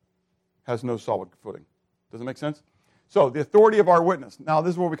has no solid footing. Does it make sense? So the authority of our witness. Now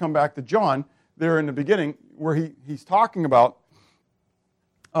this is where we come back to John there in the beginning, where he's talking about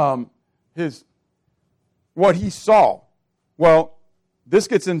what he saw. Well, this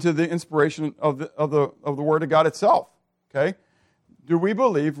gets into the inspiration of the Word of God itself. Okay? Do we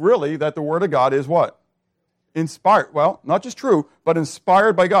believe really that the Word of God is what? Inspired. Well, not just true, but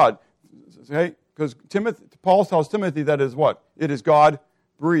inspired by God. Okay? Because Paul tells Timothy that it is what? It is God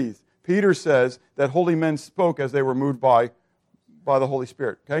breathed. Peter says that holy men spoke as they were moved by the Holy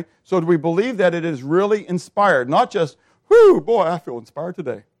Spirit. Okay? So do we believe that it is really inspired? Not just, whoo, boy, I feel inspired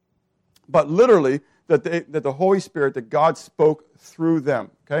today. But literally, that the Holy Spirit, that God spoke through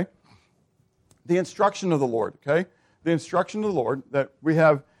them. Okay? The instruction of the Lord. Okay? The instruction of the Lord that we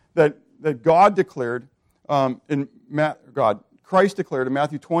have, that God declared Christ declared in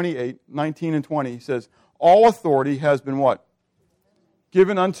Matthew 28, 19 and 20. He says, all authority has been what?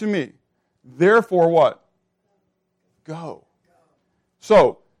 Given unto me. Therefore what? Go.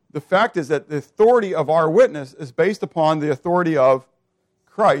 So, the fact is that the authority of our witness is based upon the authority of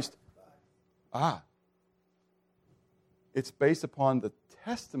Christ. It's based upon the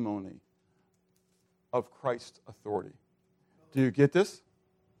testimony of Christ's authority. Do you get this?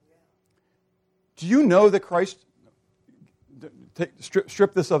 Do you know that Christ...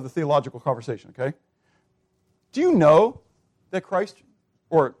 Strip this of the theological conversation, okay? Do you know that Christ,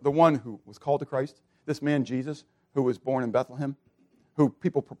 or the one who was called to Christ, this man Jesus, who was born in Bethlehem, who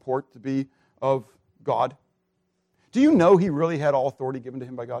people purport to be of God, do you know he really had all authority given to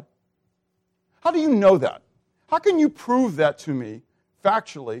him by God? How do you know that? How can you prove that to me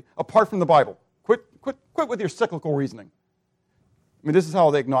factually apart from the Bible? Quit with your cyclical reasoning. I mean, this is how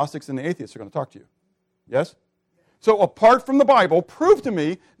the agnostics and the atheists are going to talk to you. Yes? So apart from the Bible, prove to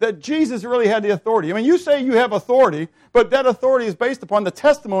me that Jesus really had the authority. I mean, you say you have authority, but that authority is based upon the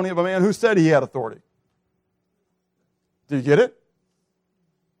testimony of a man who said he had authority. Do you get it?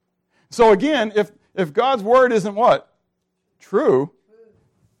 So again, if God's word isn't what? True,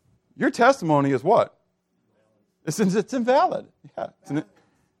 your testimony is what? It's invalid. Yeah,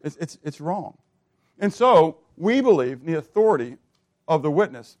 it's wrong. And so we believe the authority of the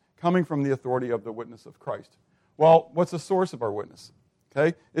witness coming from the authority of the witness of Christ. Well, what's the source of our witness?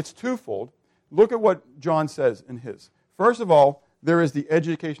 Okay, it's twofold. Look at what John says in his. First of all, there is the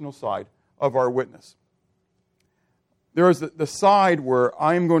educational side of our witness. There is the side where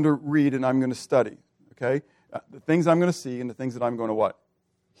I'm going to read and I'm going to study. Okay, the things I'm going to see and the things that I'm going to what?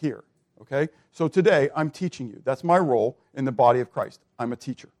 Hear. Okay, so today I'm teaching you. That's my role in the body of Christ. I'm a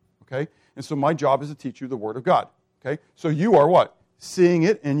teacher. Okay, and so my job is to teach you the Word of God. Okay, so you are what? Seeing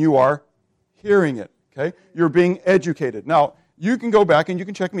it and you are hearing it. Okay? You're being educated. Now, you can go back and you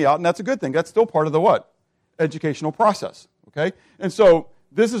can check me out, and that's a good thing. That's still part of the what? Educational process. Okay? And so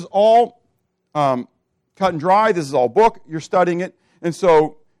this is all cut and dry. This is all book. You're studying it. And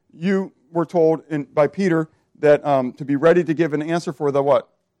so you were told by Peter that to be ready to give an answer for the what?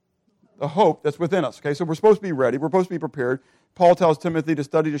 The hope that's within us. Okay? So we're supposed to be ready. We're supposed to be prepared. Paul tells Timothy to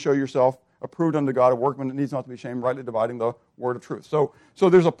study to show yourself approved unto God, a workman that needs not to be ashamed, rightly dividing the word of truth. So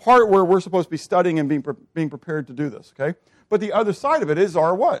there's a part where we're supposed to be studying and being prepared to do this, okay? But the other side of it is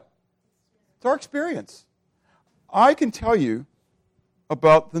our what? It's our experience. I can tell you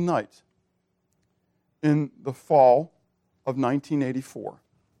about the night in the fall of 1984.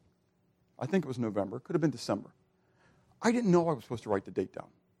 I think it was November. Could have been December. I didn't know I was supposed to write the date down.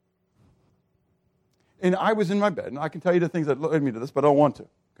 And I was in my bed, and I can tell you the things that led me to this, but I don't want to,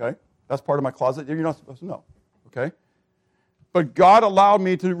 okay? That's part of my closet. You're not supposed to know, okay? But God allowed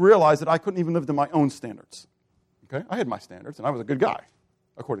me to realize that I couldn't even live to my own standards, okay? I had my standards, and I was a good guy,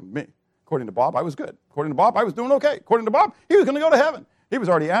 according to me. According to Bob, I was good. According to Bob, I was doing okay. According to Bob, he was going to go to heaven. He was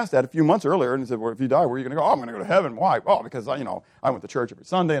already asked that a few months earlier, and he said, well, if you die, where are you going to go? Oh, I'm going to go to heaven. Why? Oh, because, I went to church every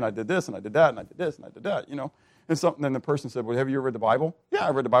Sunday, and I did this, and I did that, and I did this, and I did that, And then the person said, well, have you ever read the Bible? Yeah, I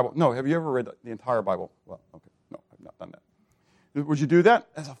read the Bible. No, have you ever read the entire Bible? Well, okay, no, I've not done that. Would you do that?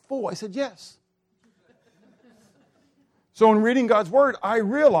 As a fool, I said yes. So in reading God's Word, I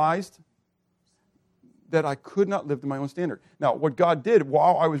realized that I could not live to my own standard. Now, what God did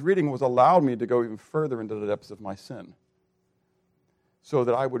while I was reading was allowed me to go even further into the depths of my sin so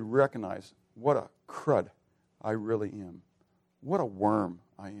that I would recognize what a crud I really am. What a worm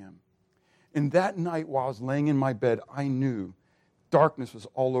I am. And that night while I was laying in my bed, I knew darkness was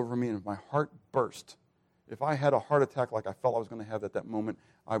all over me and my heart burst. If I had a heart attack like I felt I was going to have at that moment,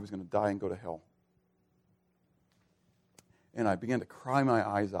 I was going to die and go to hell. And I began to cry my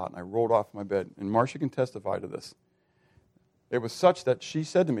eyes out, and I rolled off my bed. And Marcia can testify to this. It was such that she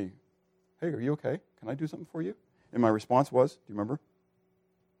said to me, hey, are you okay? Can I do something for you? And my response was, do you remember?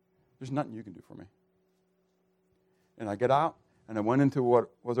 There's nothing you can do for me. And I get out, and I went into what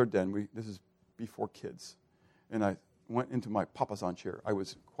was our den. This is before kids. And I went into my papasan chair. I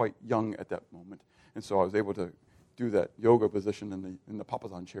was quite young at that moment. And so I was able to do that yoga position in the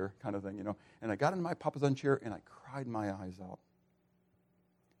papasan chair kind of thing, And I got in my papasan chair, and I cried my eyes out.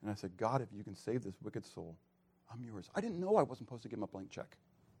 And I said, God, if you can save this wicked soul, I'm yours. I didn't know I wasn't supposed to give him a blank check.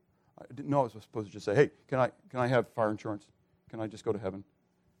 I didn't know I was supposed to just say, hey, can I have fire insurance? Can I just go to heaven?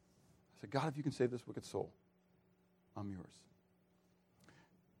 I said, God, if you can save this wicked soul, I'm yours.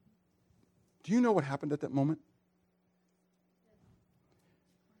 Do you know what happened at that moment?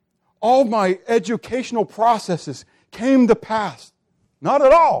 All my educational processes came to pass. Not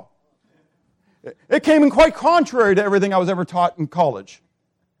at all. It came in quite contrary to everything I was ever taught in college.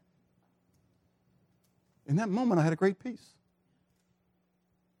 In that moment, I had a great peace.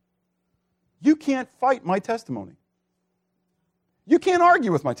 You can't fight my testimony. You can't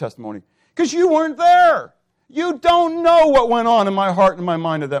argue with my testimony because you weren't there. You don't know what went on in my heart and my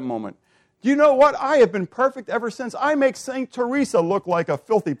mind at that moment. You know what? I have been perfect ever since. I make St. Teresa look like a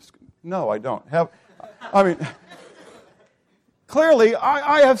filthy... No, I don't. Clearly,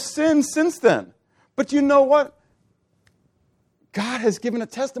 I have sinned since then. But you know what? God has given a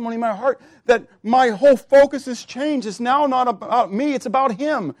testimony in my heart that my whole focus has changed. It's now not about me. It's about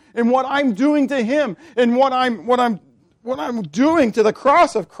Him and what I'm doing to Him and what I'm doing to the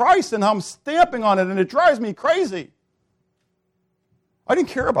cross of Christ, and how I'm stamping on it, and it drives me crazy. I didn't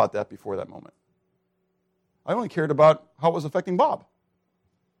care about that before that moment. I only cared about how it was affecting Bob.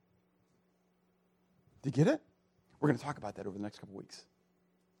 Do you get it? We're going to talk about that over the next couple weeks.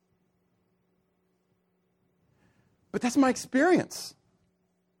 But that's my experience.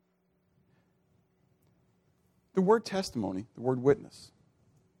 The word testimony, the word witness,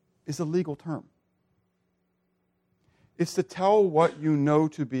 is a legal term. It's to tell what you know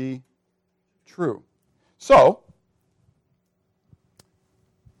to be true. So,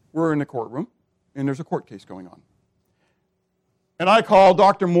 we're in a courtroom, and there's a court case going on. And I call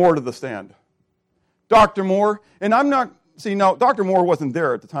Dr. Moore to the stand. Dr. Moore, and Dr. Moore wasn't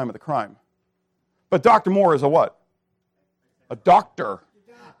there at the time of the crime. But Dr. Moore is a what? A doctor.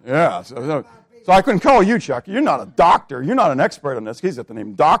 Yeah, so I couldn't call you, Chuck. You're not a doctor. You're not an expert on this. He's got the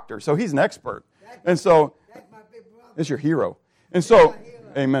name doctor, so he's an expert. And so, it's your hero. And so,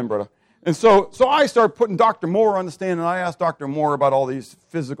 amen, brother. And so I start putting Dr. Moore on the stand, and I asked Dr. Moore about all these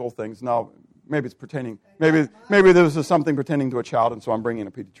physical things. Now, maybe it's pertaining, maybe this is something pertaining to a child, and so I'm bringing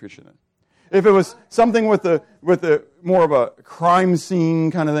a pediatrician in. If it was something with the more of a crime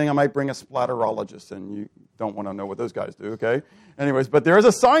scene kind of thing, I might bring a splatterologist, and you don't want to know what those guys do, okay? Anyways, but there is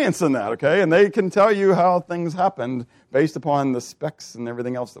a science in that, okay? And they can tell you how things happened based upon the specs and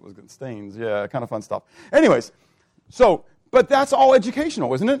everything else that was stains. Yeah, kind of fun stuff. Anyways, but that's all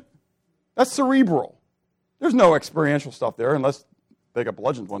educational, isn't it? That's cerebral. There's no experiential stuff there unless they got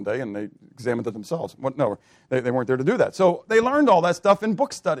bludgeoned one day and they examined it themselves. No, they weren't there to do that. So they learned all that stuff in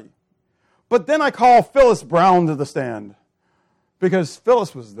book study. But then I call Phyllis Brown to the stand because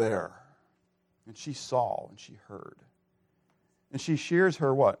Phyllis was there, and she saw and she heard. And she shares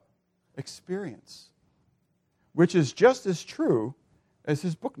her what? Experience, which is just as true as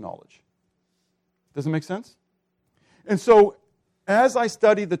his book knowledge. Does it make sense? And so as I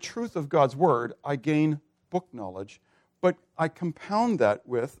study the truth of God's Word, I gain book knowledge, but I compound that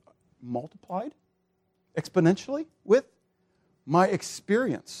with, multiplied exponentially, with my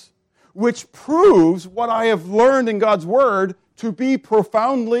experience, which proves what I have learned in God's Word to be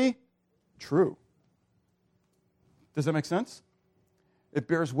profoundly true. Does that make sense? It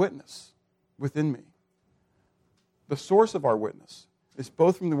bears witness within me. The source of our witness is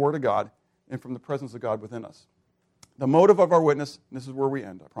both from the Word of God and from the presence of God within us. The motive of our witness, and this is where we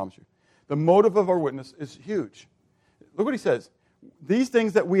end, I promise you. The motive of our witness is huge. Look what he says. These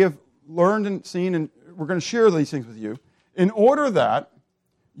things that we have learned and seen, and we're going to share these things with you, in order that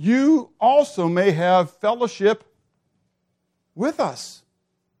you also may have fellowship with us.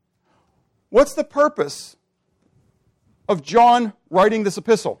 What's the purpose of John writing this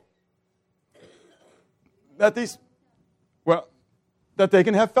epistle? That they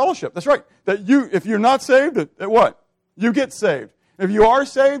can have fellowship. That's right. That you, if you're not saved, that what? You get saved. If you are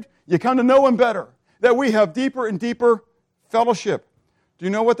saved, you come to know Him better. That we have deeper and deeper fellowship. Do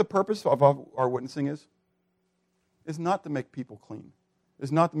you know what the purpose of our witnessing is? It's not to make people clean.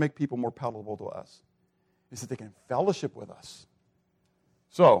 It's not to make people more palatable to us. It's that they can fellowship with us.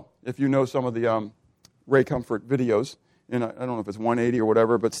 So, if you know some of the Ray Comfort videos, and I don't know if it's 180 or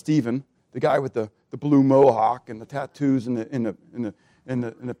whatever, but Stephen, the guy with the blue mohawk and the tattoos and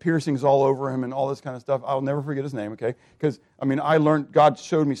the piercings all over him and all this kind of stuff, I'll never forget his name, okay? Because, I learned, God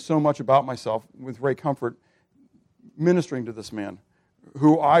showed me so much about myself with Ray Comfort ministering to this man,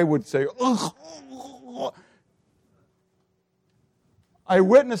 who I would say, ugh. I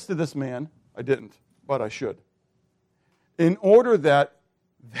witnessed to this man. I didn't, but I should. In order that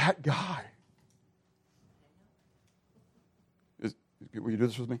guy, will you do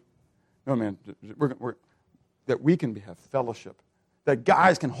this with me? No, man. That we can have fellowship. That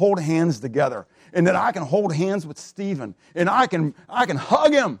guys can hold hands together, and that I can hold hands with Stephen, and I can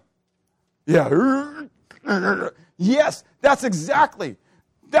hug him. Yeah. Yes, that's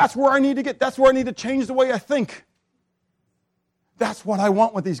where I need to get. That's where I need to change the way I think. That's what I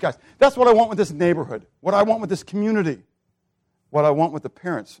want with these guys. That's what I want with this neighborhood. What I want with this community. What I want with the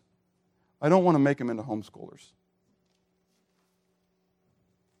parents. I don't want to make them into homeschoolers.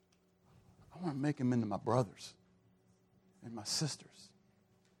 I want to make them into my brothers and my sisters.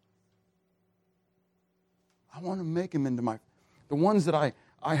 I want to make them into the ones that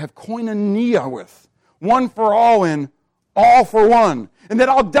I have koinonia with. One for all and all for one. And that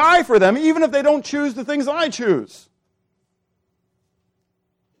I'll die for them even if they don't choose the things I choose.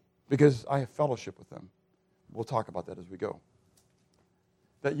 Because I have fellowship with them. We'll talk about that as we go.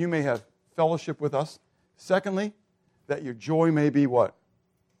 That you may have fellowship with us. Secondly, that your joy may be what?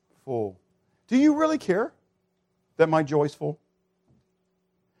 Full. Do you really care that my joy is full?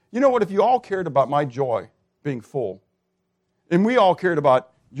 You know what? If you all cared about my joy being full, and we all cared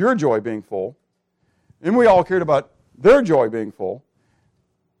about your joy being full, and we all cared about their joy being full,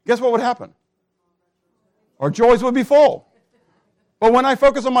 guess what would happen? Our joys would be full. But when I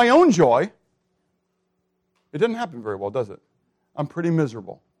focus on my own joy, it doesn't happen very well, does it? I'm pretty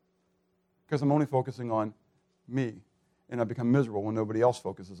miserable because I'm only focusing on me, and I become miserable when nobody else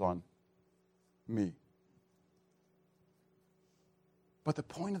focuses on me. But the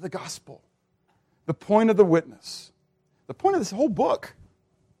point of the gospel, the point of the witness, the point of this whole book,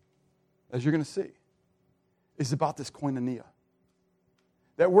 as you're going to see, is about this koinonia.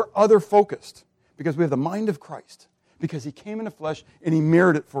 That we're other-focused because we have the mind of Christ. Because He came in the flesh and He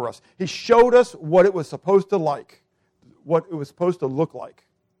mirrored it for us. He showed us what it was supposed to what it was supposed to look like,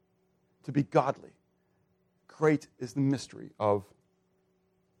 to be godly. Great is the mystery of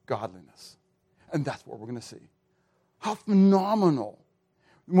godliness. And that's what we're going to see. How phenomenal.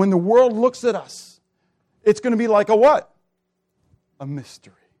 When the world looks at us, it's going to be like a what? A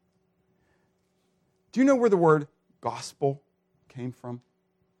mystery. Do you know where the word gospel came from?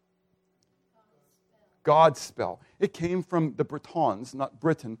 Godspell. It came from the Bretons, not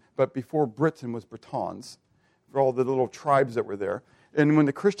Britain, but before Britain was Bretons, for all the little tribes that were there. And when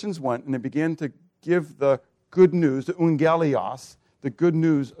the Christians went and they began to give the good news, the euangelios, the good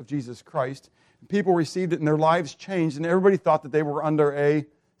news of Jesus Christ, people received it and their lives changed, and everybody thought that they were under a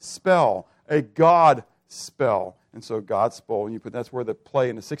spell, a God spell. And so Godspell, and that's where the play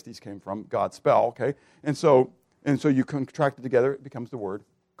in the 60s came from, Godspell, okay? And so you contract it together, it becomes the word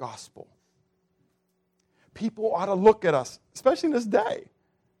gospel. People ought to look at us, especially in this day,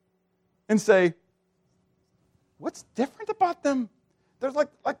 and say, what's different about them? They're like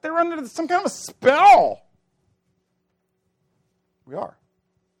they're under some kind of a spell. We are.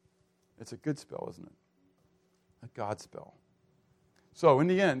 It's a good spell, isn't it? A God spell. So, in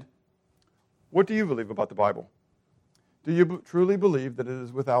the end, what do you believe about the Bible? Do you truly believe that it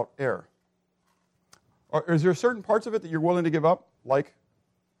is without error? Or is there certain parts of it that you're willing to give up, like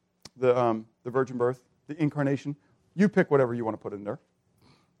the virgin birth? The incarnation, you pick whatever you want to put in there.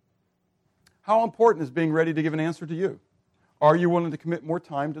 How important is being ready to give an answer to you? Are you willing to commit more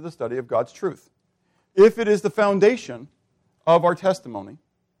time to the study of God's truth? If it is the foundation of our testimony,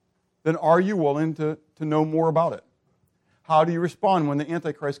 then are you willing to know more about it? How do you respond when the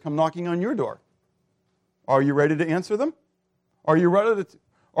Antichrist come knocking on your door? Are you ready to answer them? Are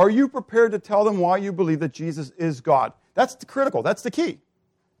you prepared to tell them why you believe that Jesus is God? That's critical. That's the key.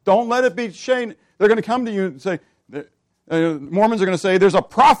 Don't let it be shame. They're going to come to you and say, Mormons are going to say, there's a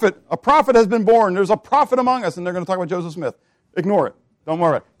prophet has been born. There's a prophet among us. And they're going to talk about Joseph Smith. Ignore it. Don't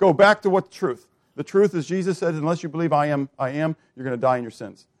worry about it. Go back to what's the truth. The truth is Jesus said, unless you believe I am, you're going to die in your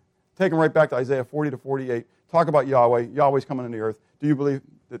sins. Take them right back to Isaiah 40 to 48. Talk about Yahweh. Yahweh's coming into the earth. Do you believe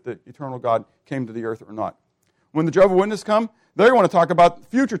that the eternal God came to the earth or not? When the Jehovah's Witnesses come, they're going to talk about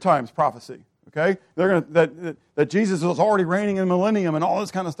future times prophecy. Okay? They're going to that Jesus is already reigning in the millennium and all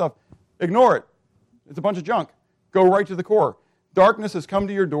this kind of stuff. Ignore it. It's a bunch of junk. Go right to the core. Darkness has come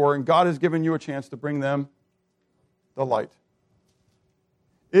to your door, and God has given you a chance to bring them the light.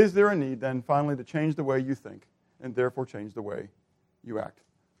 Is there a need, then, finally, to change the way you think and therefore change the way you act?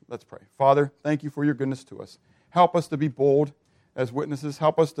 Let's pray. Father, thank you for your goodness to us. Help us to be bold as witnesses.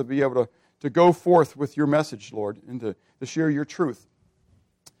 Help us to be able to go forth with your message, Lord, and to share your truth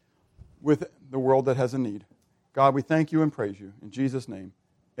with the world that has a need. God, we thank you and praise you. In Jesus' name,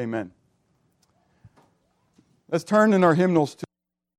 amen. Let's turn in our hymnals to